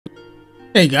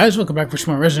Hey guys, welcome back for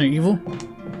some more Resident Evil.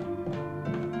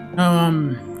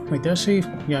 Wait, did I save?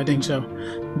 Yeah, I think so.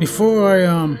 Before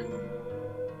I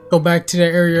go back to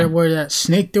that area where that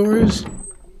snake door is,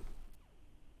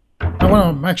 I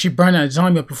want to actually burn that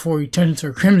zombie up before he turns into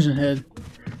a crimson head.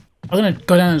 I'm gonna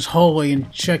go down this hallway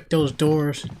and check those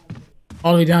doors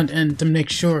all the way down to the end to make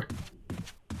sure.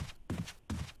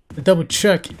 To double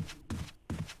check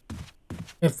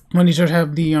if one of these doors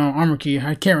have the armor key.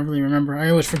 I can't really remember. I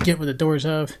always forget what the doors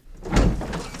have.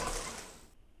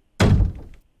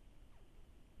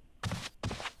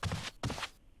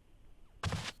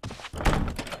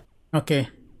 Okay,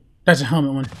 that's a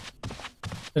helmet one.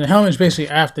 So the helmet is basically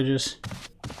after this.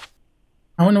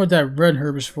 I wonder what that red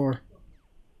herb is for.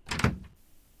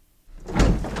 I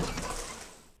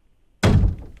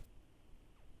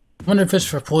wonder if it's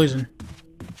for poison.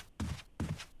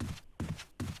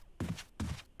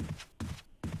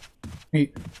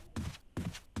 Wait.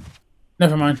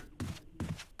 Never mind.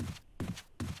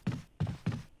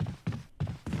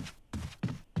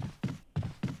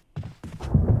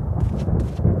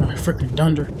 Oh, freaking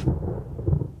thunder.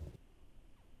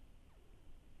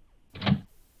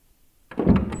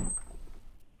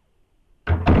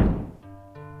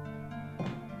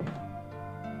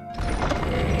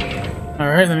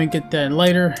 Alright, let me get that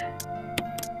lighter.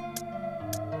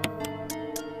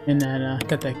 And that,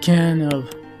 got that can of,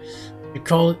 what you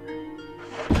call it.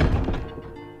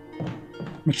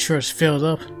 Make sure it's filled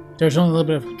up. There's only a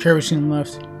little bit of kerosene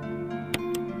left.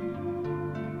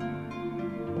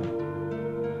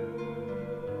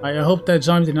 I hope that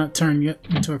zombie did not turn yet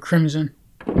into a crimson.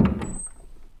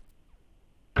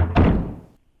 You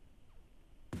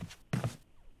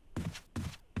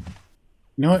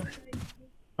know what?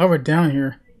 While we're down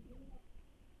here,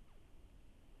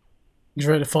 he's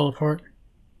ready to fall apart.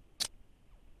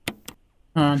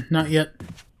 Not yet.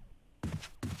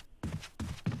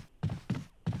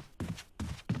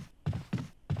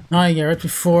 Yeah, right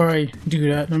before I do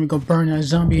that, let me go burn that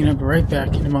zombie and I'll be right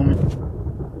back in a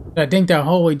moment. I think that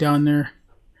hallway down there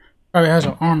probably has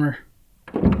an armor.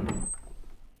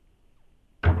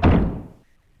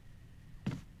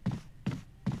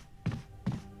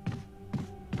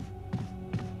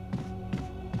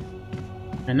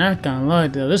 And not gonna lie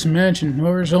though, this mansion,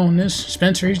 whoever's owning this,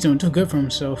 Spencer, he's doing too good for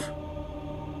himself.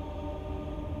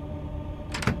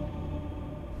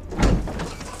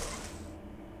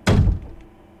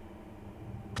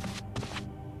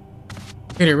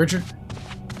 Hey there, Richard.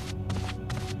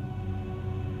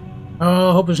 Oh,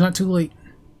 I hope it's not too late.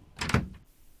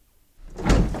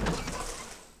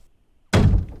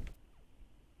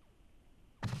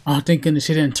 Oh, thank goodness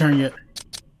he didn't turn yet.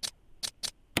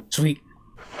 Sweet.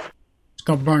 Let's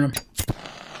go burn him.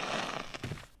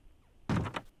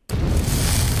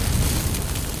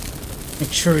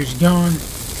 Make sure he's gone.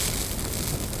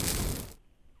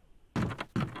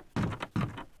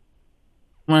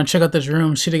 I want to check out this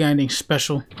room, see if they got anything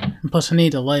special. And plus I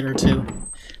need a lighter too.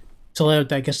 To light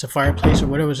up, I guess, the fireplace or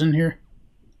whatever's in here.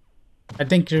 I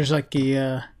think there's like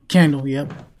a candle,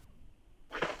 yep.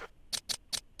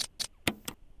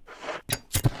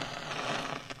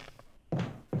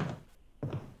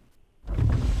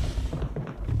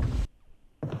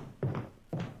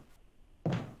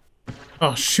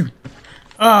 Oh shoot.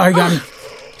 Oh, he got me.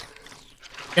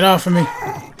 Get off of me.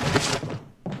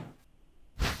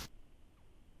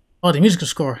 Oh, the musical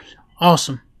score.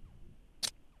 Awesome.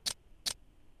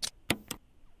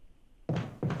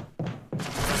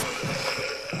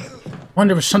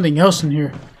 Wonder if there's something else in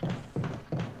here.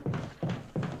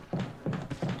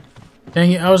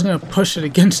 Dang it, I was gonna push it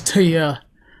against the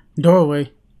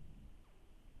doorway.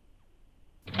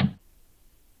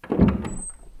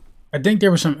 I think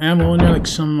there was some ammo in there, like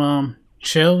some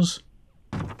shells.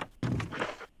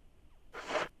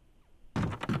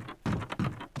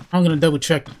 I'm gonna double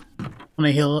check when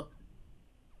I heal up.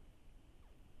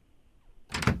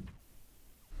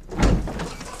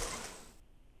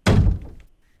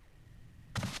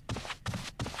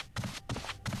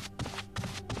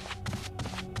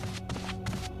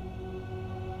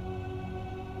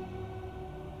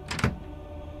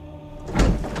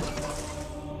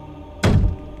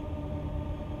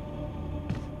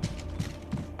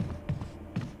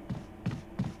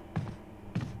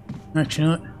 Actually, you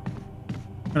know what?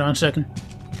 Hold on a second.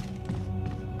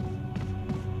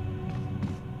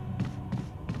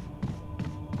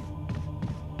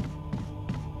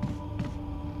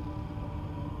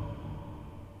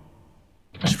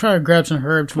 I should probably grab some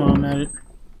herbs while I'm at it.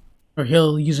 Or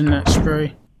heal using that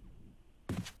spray.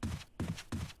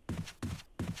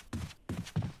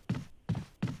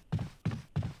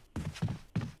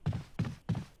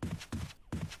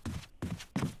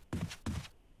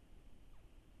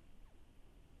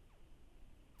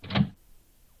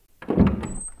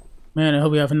 Man, I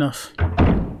hope we have enough.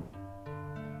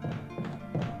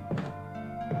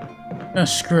 Ah,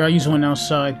 screw it, I'll use one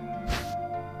outside.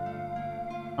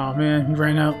 Oh man, he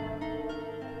ran out.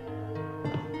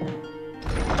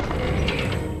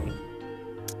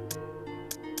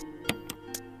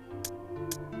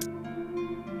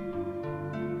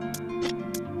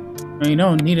 I mean, you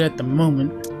don't need it at the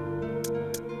moment.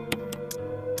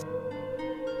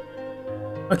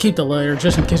 I'll keep the lighter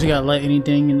just in case we gotta light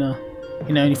anything in the,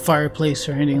 you know, any fireplace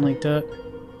or anything like that.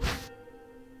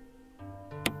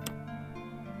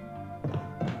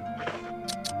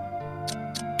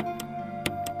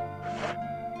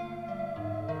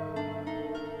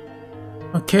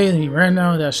 Okay, he ran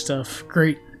out of that stuff.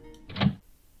 Great.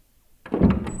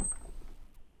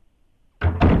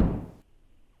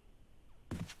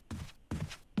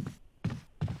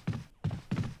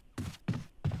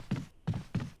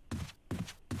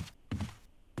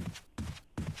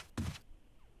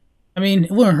 I mean,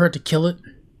 it wouldn't hurt to kill it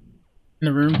in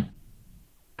the room.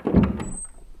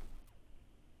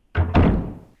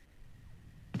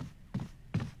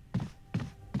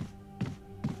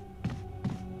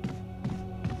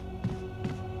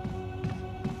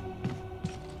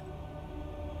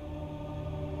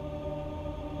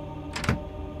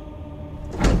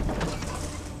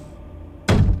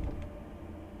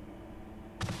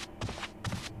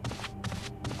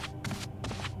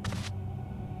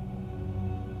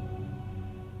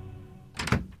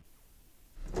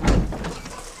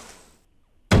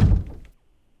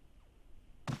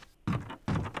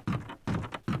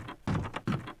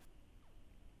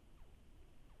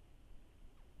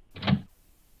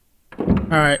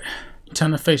 Alright,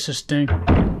 time to face this thing.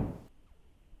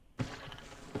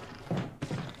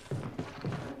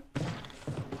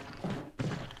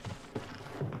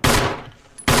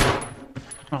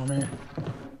 Oh man.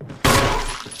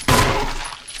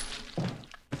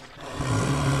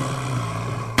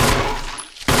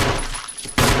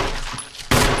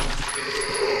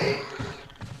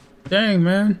 Dang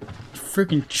man,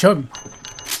 freaking chubby.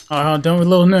 Oh, done with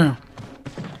little now.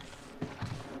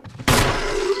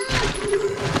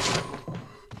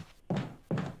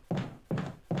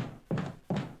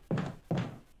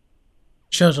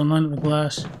 Shells on line with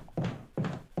glass.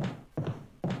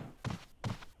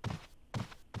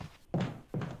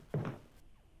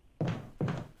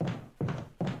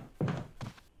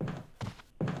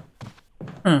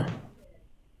 Huh.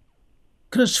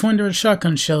 Could have sworn there were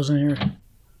shotgun shells in here.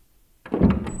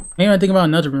 Maybe I think about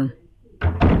another room.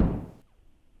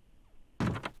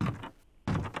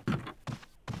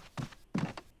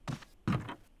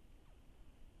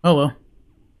 Oh well.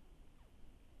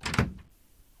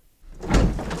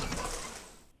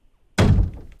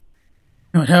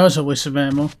 Oh, that was a waste of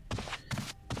ammo.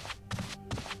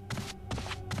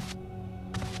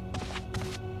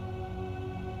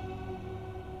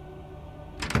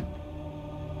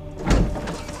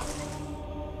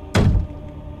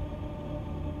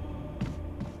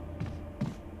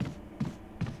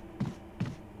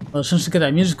 Well, since we got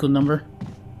that musical number,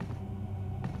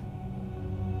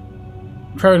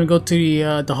 I'm probably gonna go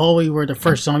to the hallway where the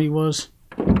first zombie was.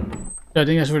 I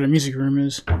think that's where the music room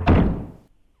is.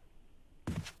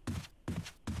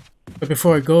 But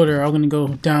before I go there, I'm gonna go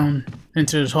down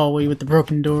into this hallway with the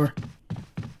broken door.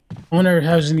 I wonder if it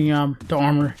has any the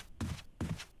armor.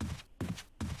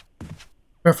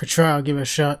 Worth a try, I'll give it a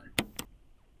shot.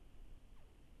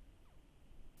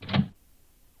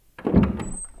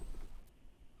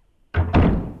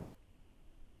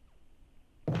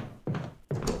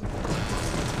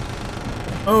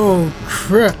 Oh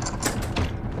crap!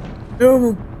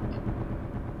 Oh,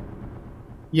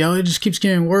 yo, it just keeps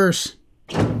getting worse.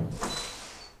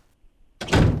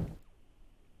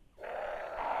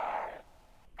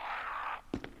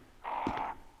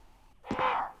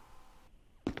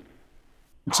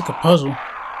 It's like a puzzle.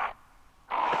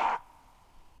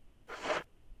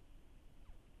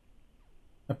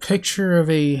 A picture of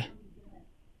a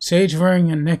sage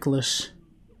wearing a necklace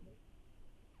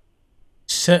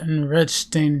set in red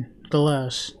stained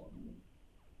glass.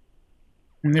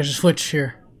 And there's a switch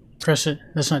here. Press it.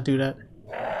 Let's not do that.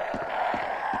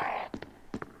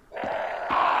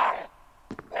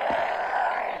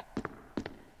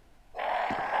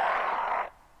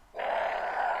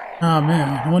 Oh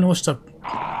man, I wonder what's the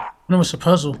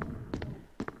puzzle.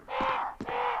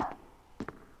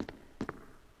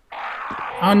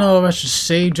 I don't know if I should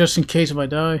save just in case if I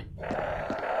die.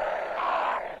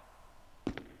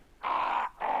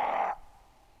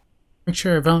 Make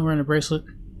sure I'm wearing a bracelet.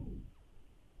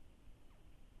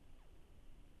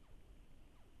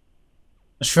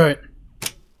 That's right.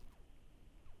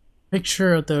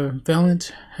 Picture of the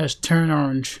Valiant has turned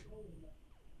orange.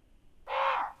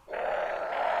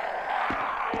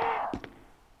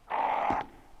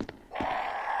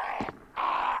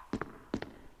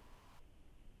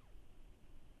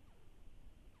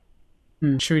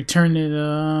 Should we turn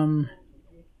it,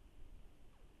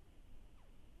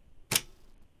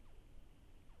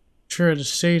 Sure, the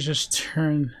stage just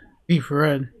turned deep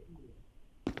red.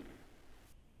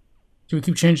 Do we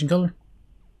keep changing color?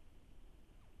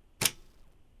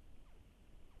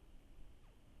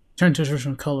 Turn to its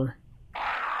original color.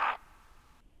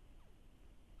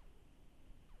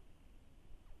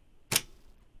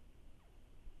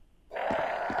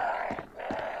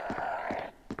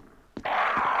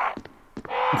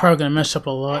 I'm probably gonna mess up a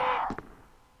lot.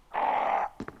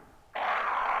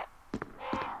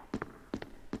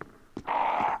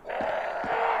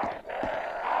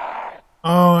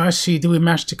 Oh, I see. Do we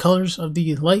match the colors of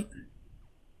the light?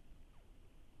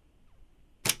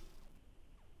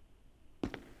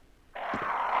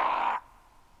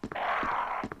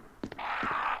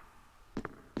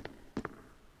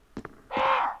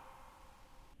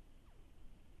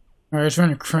 Alright, let's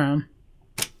run a crown.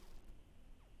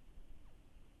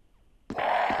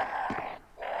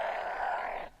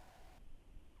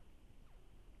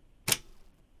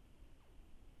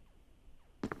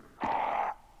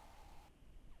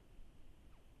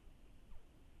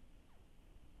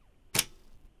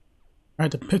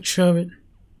 Alright, the picture of it.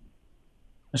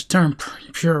 Let's turn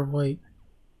pure white.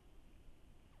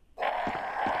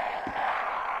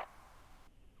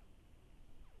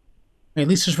 At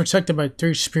least it's protected by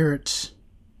 3 spirits.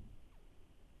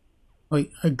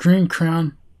 Wait, a green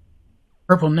crown,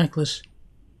 purple necklace,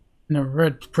 and a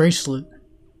red bracelet.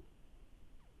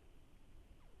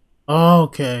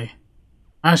 Okay,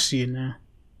 I see it now.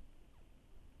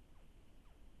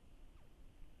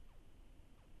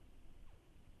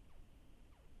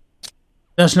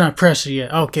 That's not pressed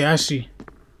yet. Okay, I see.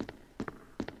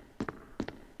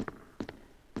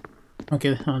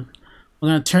 Okay, hold on. We're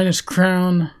gonna turn this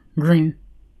crown green.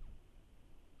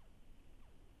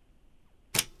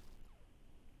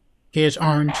 Okay, it's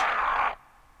orange.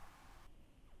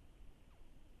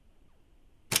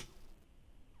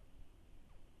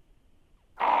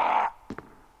 I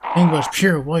think it was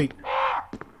pure white.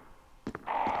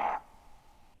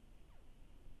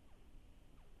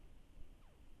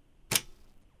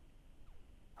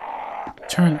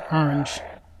 Turn orange.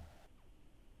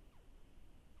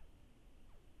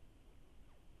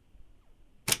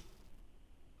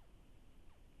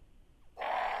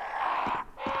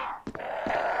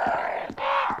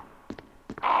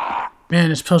 Man,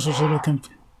 this puzzle's a little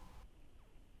confusing.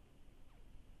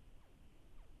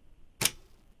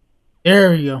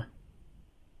 There we go.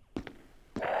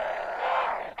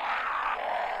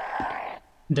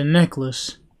 The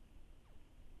necklace.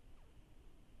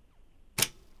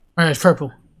 Alright, it's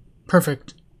purple.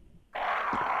 Perfect.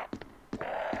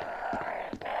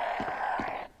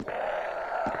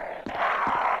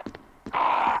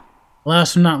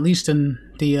 Last but not least, in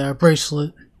the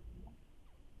bracelet.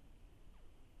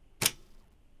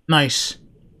 Nice.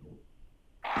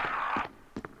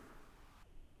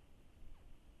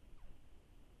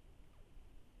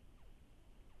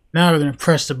 Now we're gonna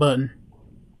press the button.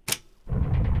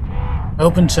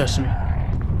 Open sesame.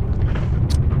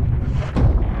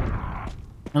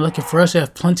 And lucky for us, they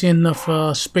have plenty enough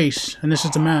space, and this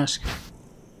is the mask.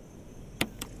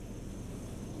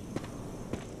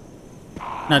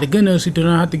 Now the good news, we do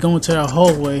not have to go into that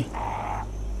hallway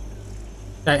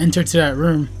that entered to that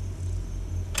room.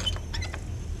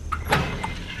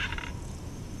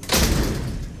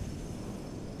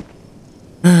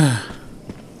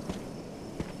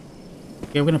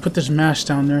 Okay, we're gonna put this mask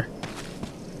down there.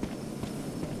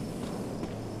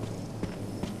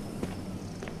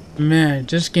 Man,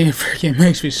 this game freaking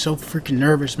makes me so freaking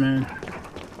nervous, man.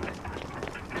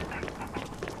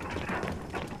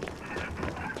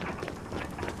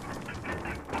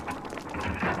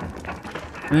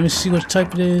 Let me see what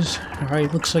type it is.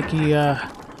 Alright, looks like he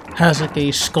has like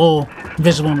a skull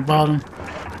visible on the bottom.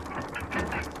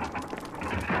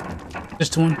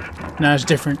 This one? Nah, it's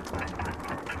different.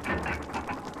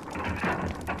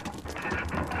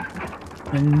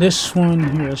 And this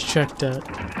one here, let's check that.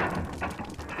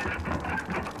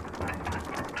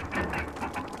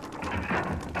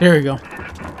 There we go.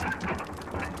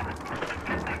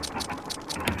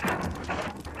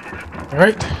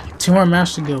 Alright, 2 more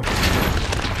masks to go.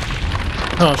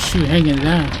 Oh shoot, hanging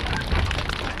down.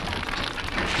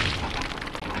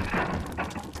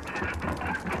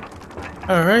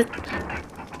 Alright.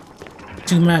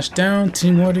 2 masks down,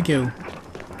 2 more to go.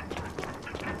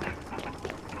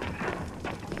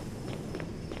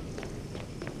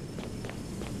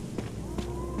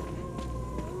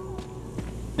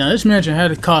 Now this mansion had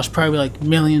to cost probably like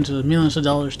millions of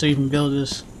dollars to even build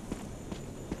this.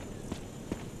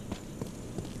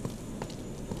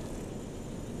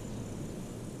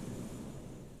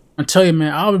 I tell you,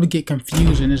 man, I would get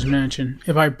confused in this mansion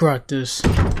if I brought this.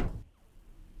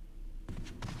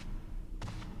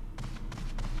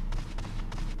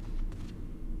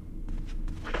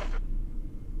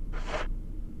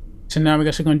 So now we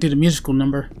guess we're going to do the musical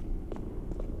number.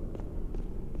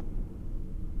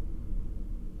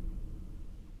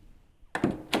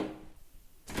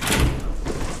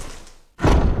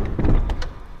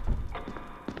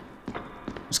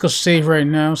 Let's go save right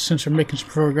now since we're making some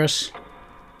progress.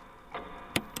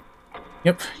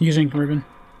 Yep, using ribbon.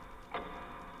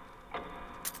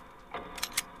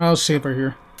 I'll save right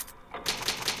here.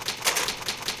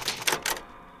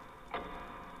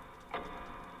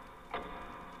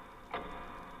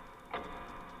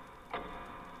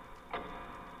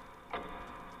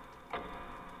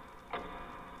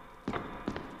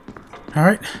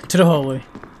 Alright, to the hallway.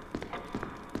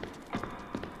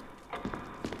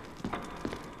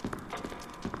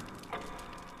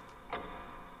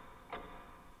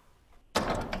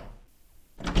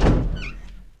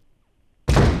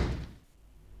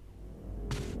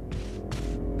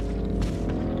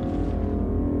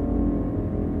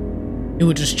 He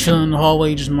was just chilling in the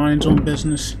hallway, just minding his own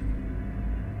business.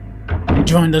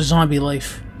 Enjoying the zombie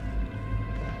life.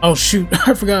 Oh shoot,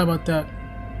 I forgot about that.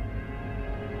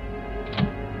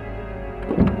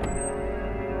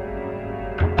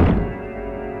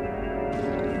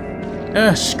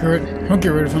 Ah, screw it. I'll get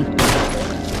rid of him.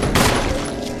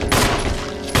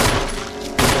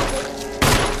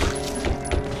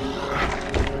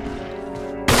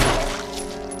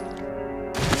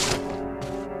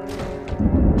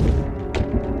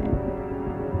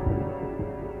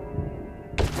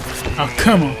 Oh,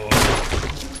 come on.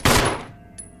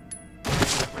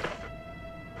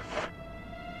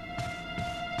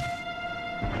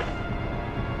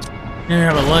 I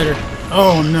have a lighter.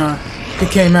 Oh, no. He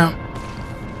came out.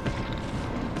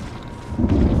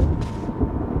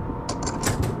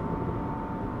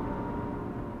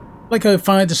 Like how he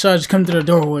finally decides to come to the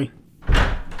doorway.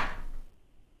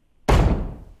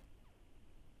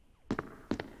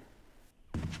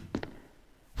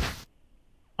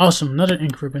 Awesome, another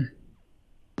ink ribbon.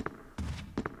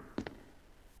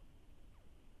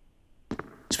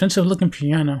 Expensive looking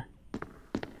piano.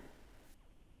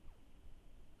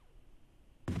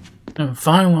 And a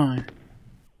fine wine.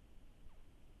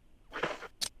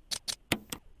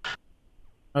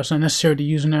 Oh, it's not necessary to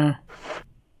use now.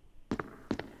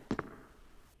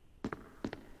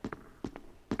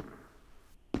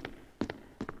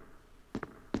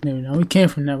 There we go. We came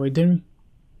from that way, didn't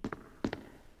we?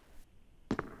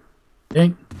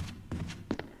 Dang.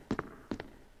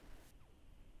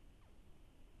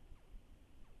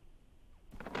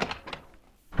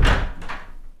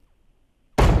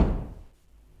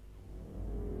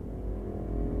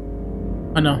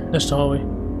 Oh no, that's the hallway.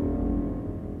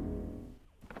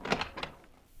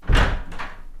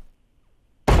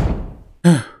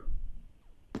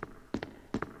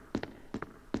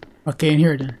 Okay, in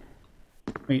here then.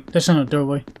 Wait, that's not a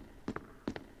doorway.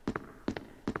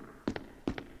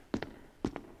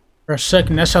 For a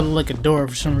second, that sounded like a door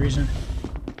for some reason.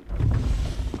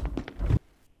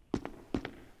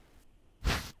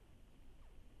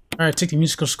 Alright, take the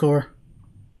musical score.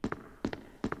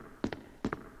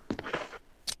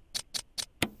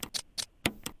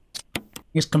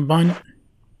 Just combine it, and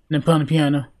then put on the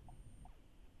piano.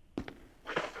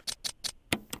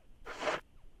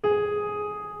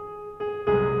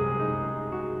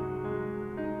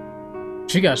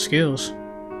 She got skills.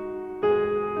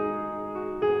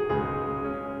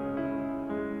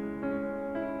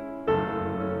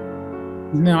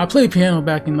 Now, I played piano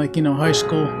back in, like, high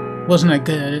school. Wasn't that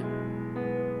good at it.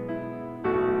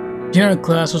 Piano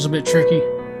class was a bit tricky.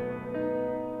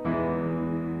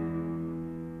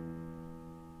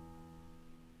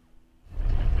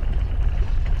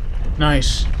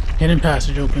 Nice. Hidden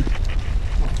passage open.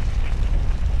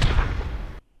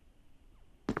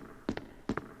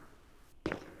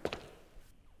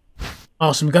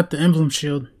 Awesome, we got the emblem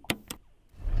shield.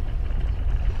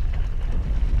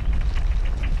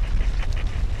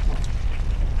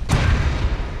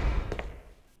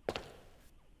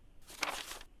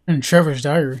 And Trevor's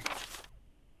diary.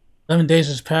 11 days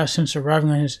has passed since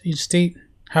arriving on his estate.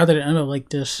 How did it end up like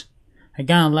this? A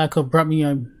guy in Laco brought me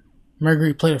a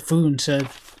Marguerite plate of food and said,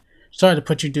 "Sorry to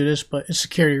put you through this, but it's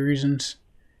security reasons."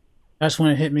 That's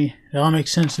when it hit me. It all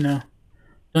makes sense now.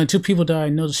 Only two people that I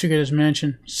know the secret of this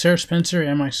mansion, Sarah Spencer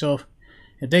and myself.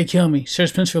 If they kill me, Sarah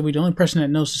Spencer will be the only person that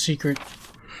knows the secret.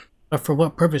 But for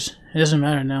what purpose? It doesn't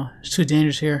matter now. It's too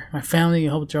dangerous here. My family,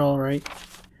 I hope they're alright.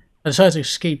 I decided to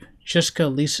escape. Jessica,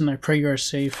 Lisa, and I pray you are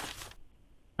safe.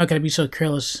 How could I be so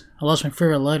careless? I lost my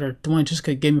favorite lighter, the one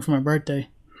Jessica gave me for my birthday.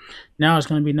 Now it's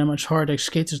gonna be that much harder to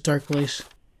escape this dark place.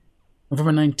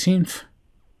 November 19th?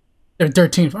 Or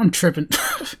 13th, I'm tripping.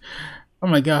 Oh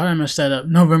my god, how did I mess that up?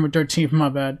 November 13th, my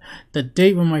bad. The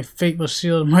date when my fate was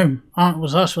sealed. My aunt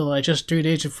was hospitalized just 3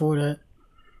 days before that.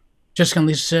 Jessica and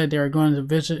Lisa said they were going to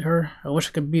visit her. I wish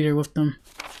I could be there with them.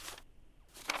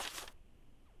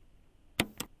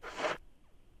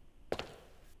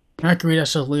 I can read that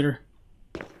stuff later.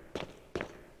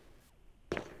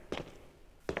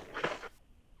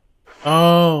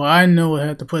 Oh, I know what I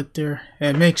had to put there.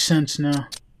 It makes sense now.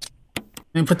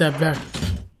 Let me put that back.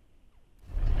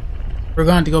 We're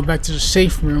going to go back to the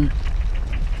safe room.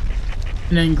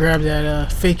 And then grab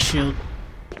that fake shield.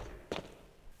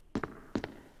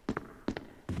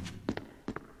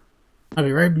 I'll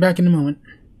be right back in a moment.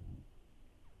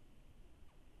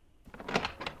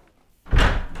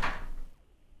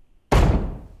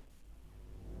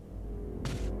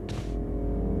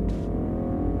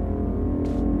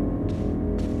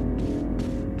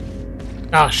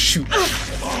 Ah, shoot.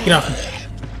 Get off me.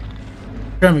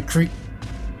 Grab me, creep.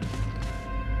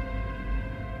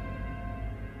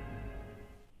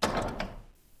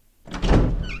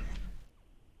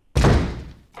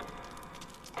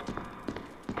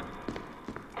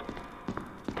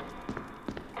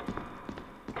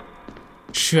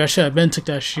 Shoot, I should have been took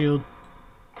that shield.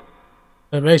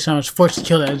 But basically I was forced to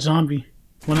kill that zombie.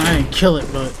 Well, I didn't kill it,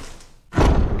 but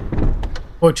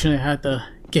fortunately I had to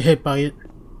get hit by it.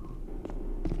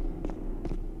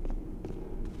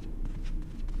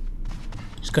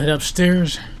 Just go head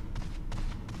upstairs,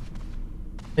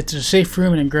 head to the safe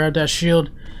room, and then grab that shield,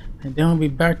 and then we'll be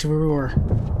back to where we were.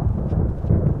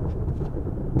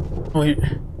 Oh wait,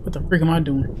 what the freak am I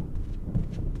doing?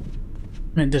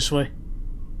 I meant this way.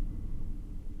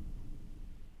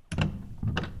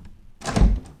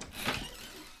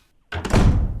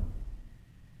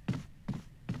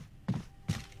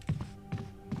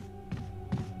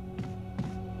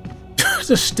 It's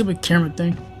a stupid camera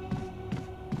thing.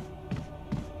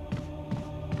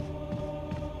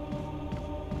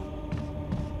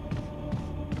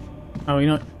 Oh, you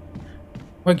know what?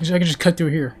 Well, I can just cut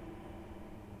through here.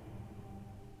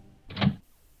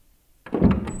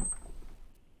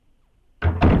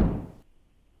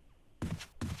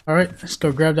 Alright, let's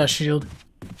go grab that shield.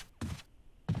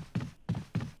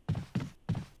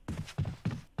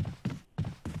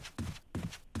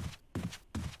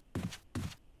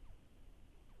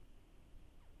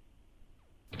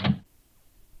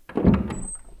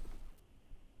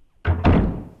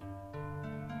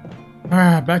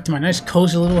 Alright, back to my nice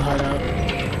cozy little hideout.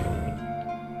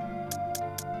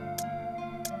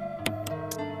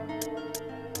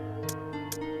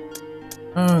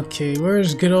 Okay,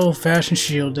 where's good old-fashioned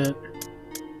shield at?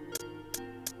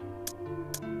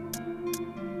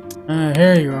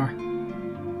 Here you are.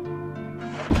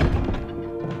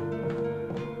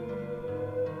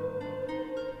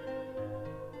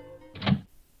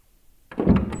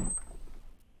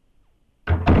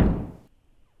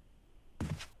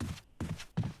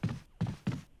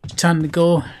 Time to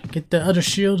go get the other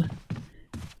shield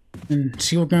and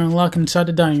see what we're gonna unlock inside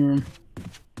the dining room.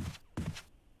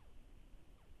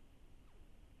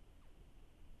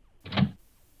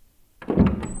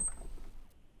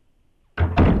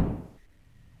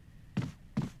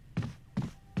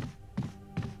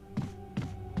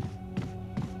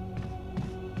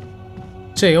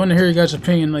 Say, I want to hear your guys'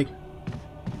 opinion. Like,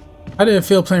 how did it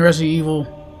feel playing Resident Evil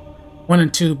 1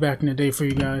 and 2 back in the day for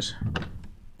you guys?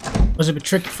 Was it a bit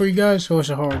tricky for you guys, or was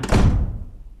it hard?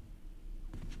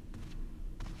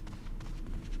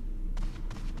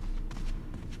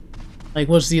 Like,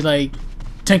 was the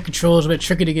tank controls a bit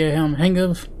tricky to get hang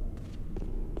of?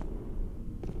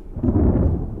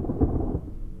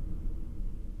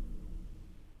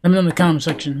 Let me know in the comment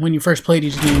section when you first played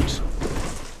these games.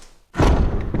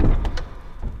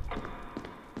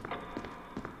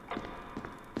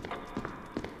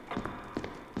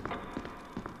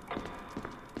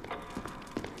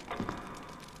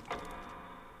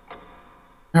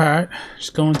 Alright,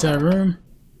 just go into that room,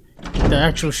 get the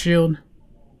actual shield,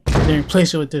 and then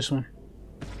replace it with this one.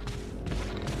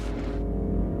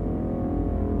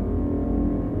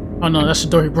 Oh no, that's the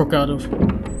door he broke out of.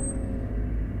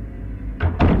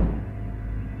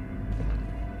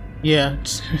 Yeah,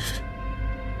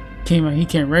 he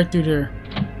came right through there.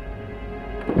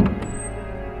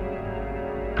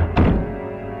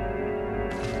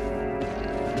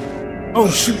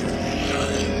 Oh shoot!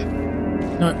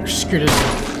 No, screw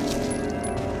this.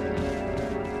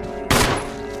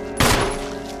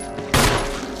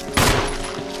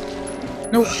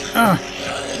 No,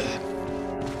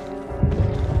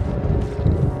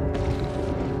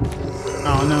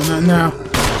 Oh, no, not now.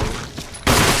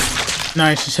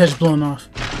 Nice, his head's blown off.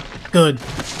 Good.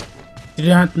 You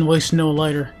didn't have to waste no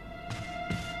lighter.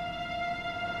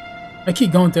 I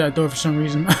keep going through that door for some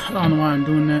reason. I don't know why I'm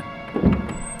doing that.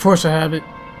 Of course I have it.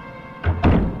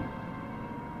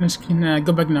 Let's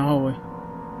go back in the hallway.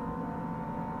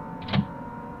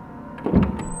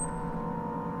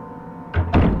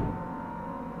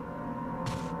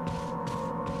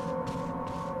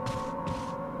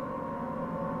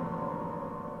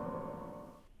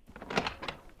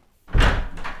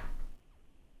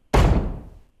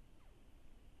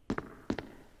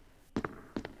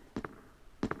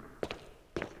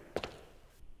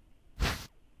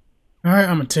 Alright,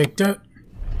 I'm gonna take that.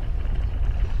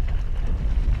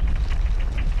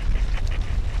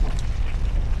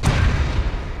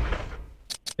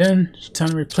 Then it's time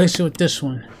to replace it with this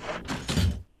one.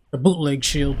 The bootleg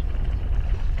shield.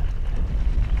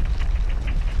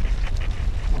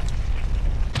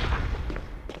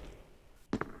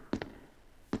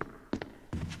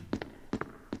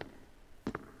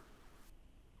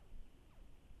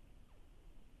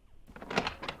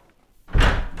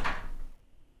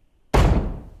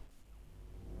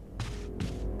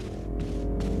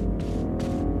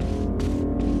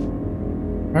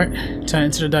 Alright, time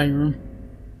into the dining room.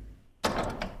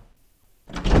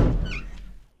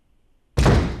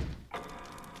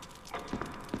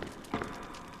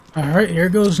 Alright, here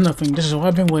goes nothing. This is what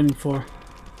I've been waiting for.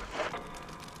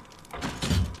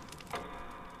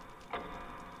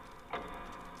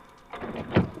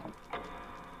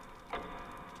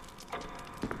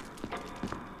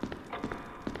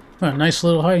 What a nice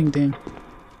little hiding thing.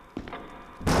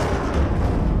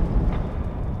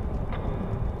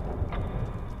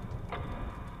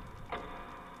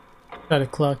 Got a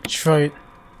clock. Let's try it.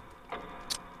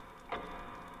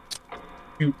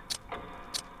 Shoot.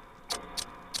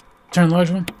 Turn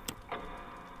large one.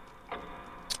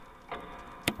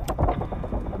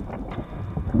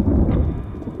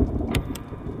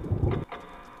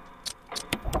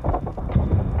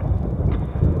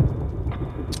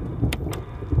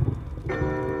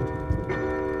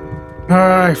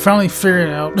 I finally figured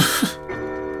it out.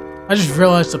 I just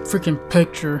realized the freaking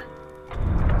picture.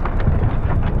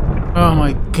 Oh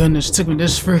my goodness, it took me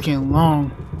this freaking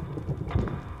long.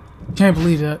 Can't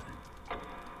believe that.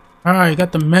 Alright,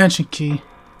 got the mansion key.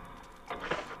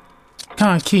 What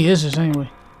kind of key is this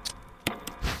anyway?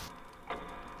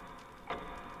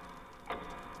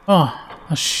 Oh,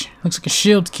 looks like a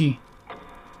shield key.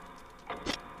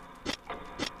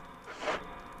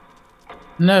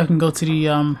 Now I can go to the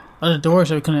other doors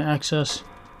that we couldn't access.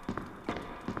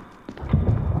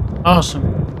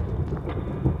 Awesome.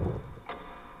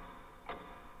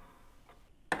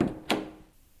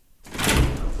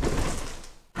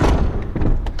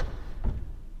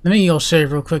 Let me go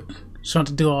save real quick, so I don't have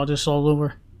to do all this all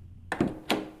over.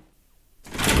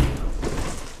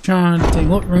 Trying to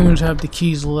think what rooms have the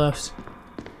keys left.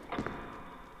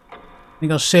 I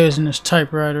think I'll save this in this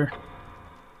typewriter.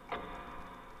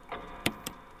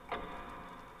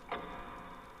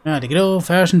 Ah, the good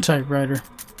old-fashioned typewriter.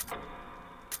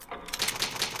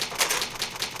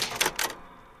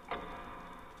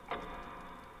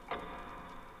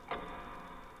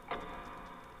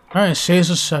 Alright, save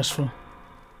successful.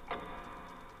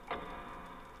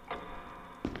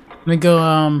 Let me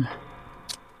go,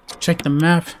 check the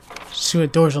map, see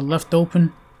what doors are left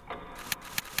open.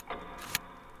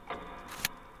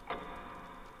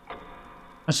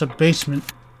 That's a basement.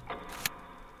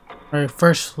 Alright,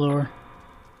 first floor.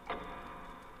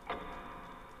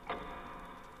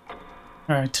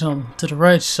 Alright, to the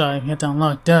right side, we have to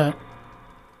unlock that.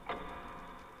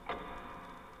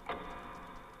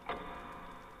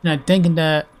 And I'm thinking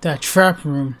that trap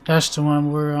room, that's the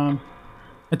one where,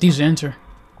 that these enter.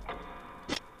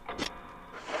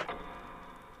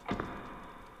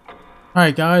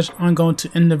 Alright guys, I'm going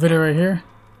to end the video right here.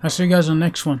 I'll see you guys on the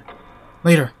next one.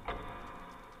 Later.